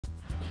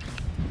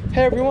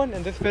Hey everyone,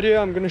 in this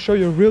video I'm going to show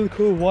you a really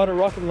cool water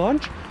rocket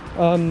launch.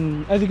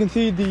 As you can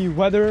see, the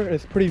weather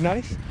is pretty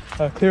nice,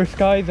 clear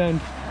skies, and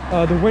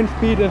the wind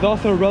speed is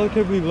also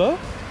relatively low,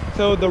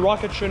 so the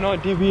rocket should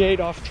not deviate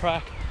off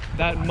track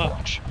that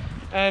much.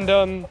 And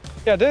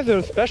yeah, this is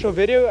a special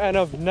video and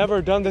I've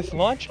never done this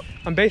launch.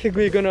 I'm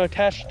basically going to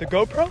attach the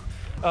GoPro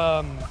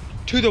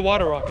to the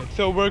water rocket.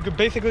 So we're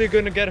basically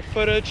going to get a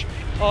footage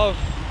of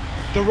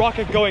the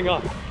rocket going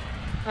up.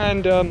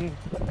 And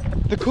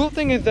the cool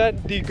thing is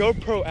that the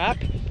GoPro app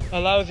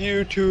allows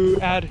you to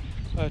add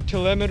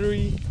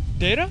telemetry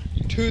data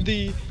to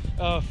the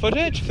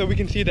footage, so we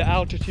can see the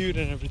altitude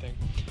and everything.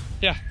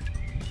 Yeah,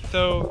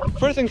 so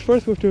first things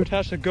first, we have to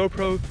attach the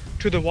GoPro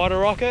to the water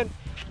rocket.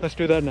 Let's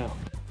do that now.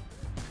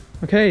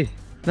 Okay,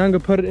 now I'm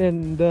gonna put it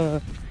in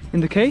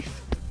the case.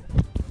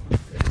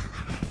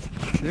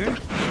 There.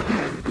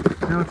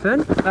 Now it's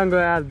in. I'm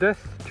gonna add this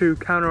to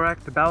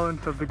counteract the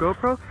balance of the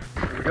GoPro.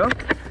 There we go.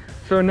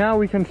 So now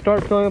we can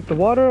start filling up the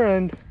water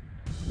and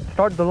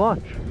start the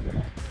launch.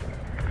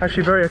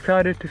 Actually very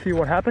excited to see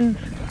what happens.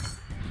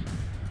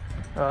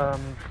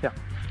 Yeah.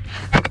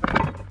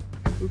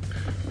 Oops.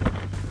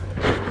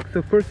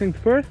 So first things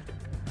first,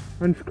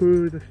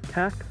 unscrew this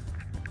tack.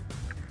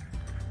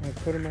 I'll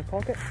put it in my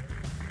pocket.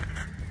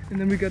 And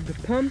then we got the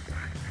pump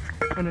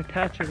and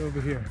attach it over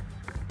here.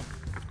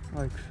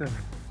 Like so.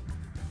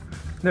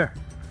 There.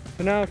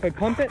 So now if I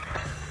pump it,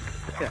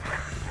 yeah,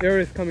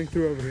 air is coming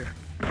through over here.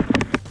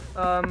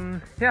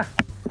 Yeah,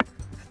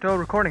 still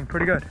recording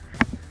pretty good.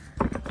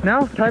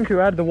 Now time to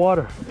add the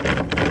water.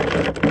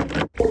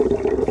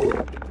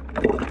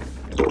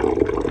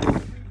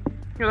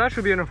 Yeah, that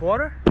should be enough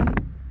water.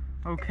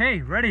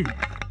 Okay, ready.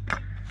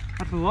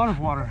 That's a lot of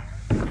water.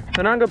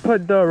 So now I'm gonna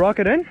put the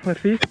rocket in.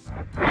 Let's see.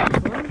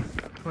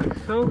 Like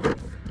so.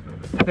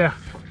 Yeah.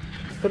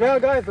 So now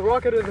guys, the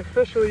rocket is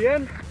officially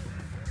in.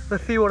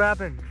 Let's see what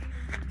happens.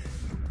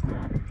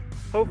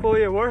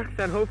 Hopefully it works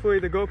and hopefully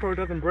the GoPro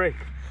doesn't break.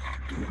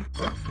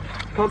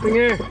 Pumping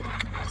air.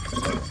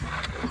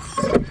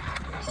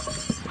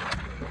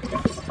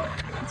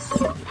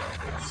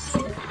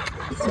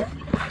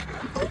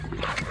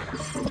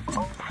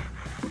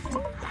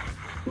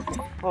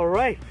 All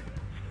right,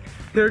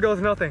 here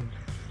goes nothing.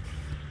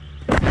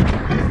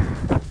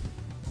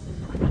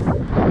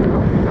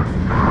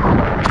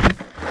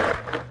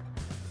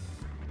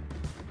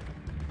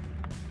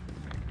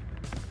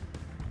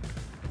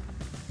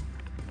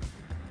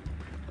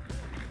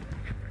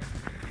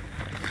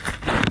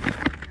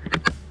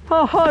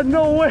 Haha,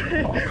 no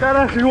way! That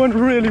actually went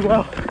really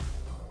well.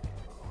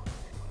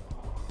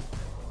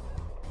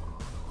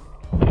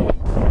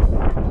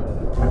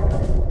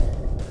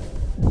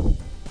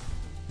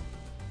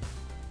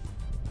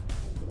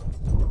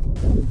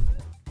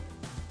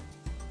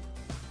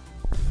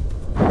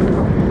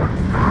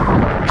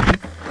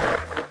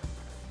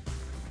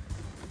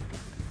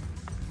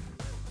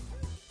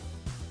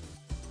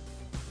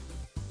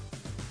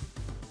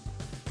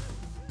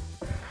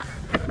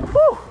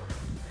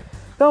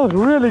 That was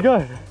really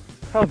good.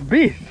 That was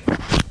beast.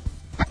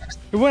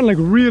 It went like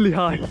really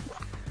high.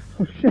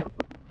 Oh shit.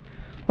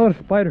 A lot of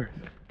spiders.